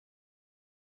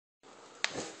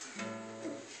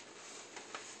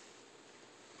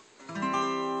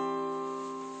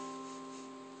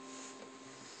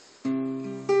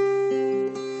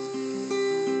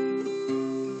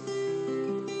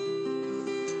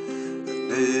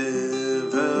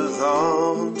Never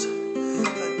thought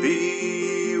I'd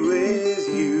be with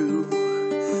you.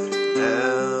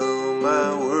 Now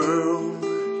my world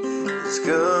is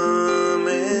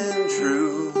coming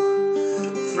true.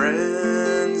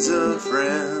 Friends of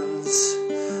friends,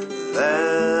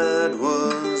 that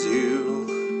was you.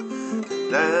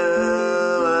 And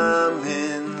now I'm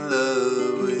in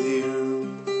love with you.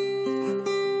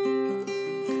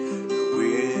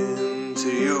 Went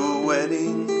to your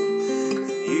wedding,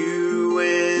 you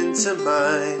went to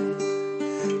mine.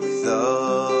 We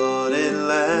thought it'd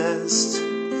last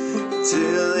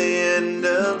till the end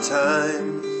of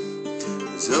time. It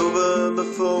was over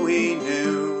before we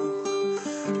knew.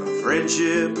 Our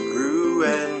friendship grew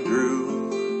and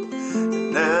grew,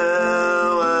 and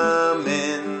now I'm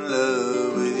in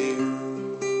love with you.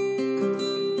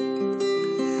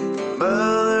 Your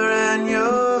mother and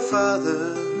your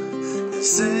father, your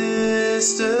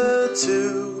sister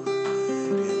too,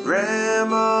 your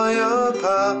grandma, your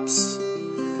pops,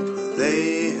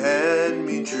 they had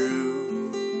me true.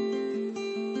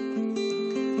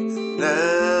 And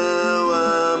now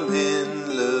I'm in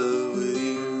love with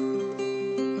you.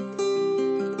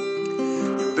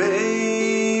 Your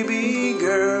baby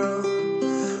girl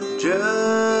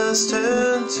just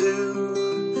turned 2.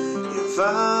 Your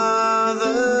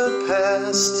father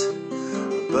passed,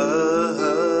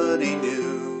 but he knew.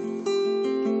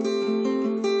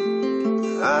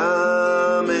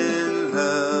 I'm in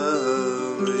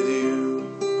love with you.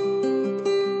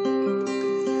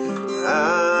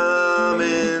 I'm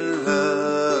in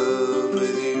love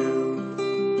with you.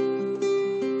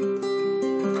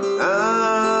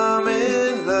 I'm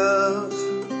in love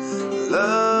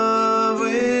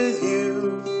with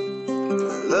you.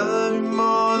 I love you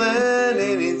more than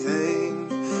anything.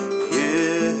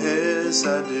 Yes,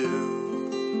 I do.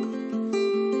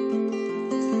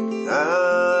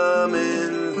 I'm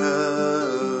in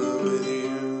love with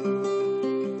you.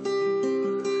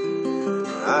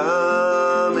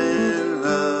 I'm in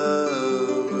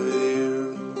love with you.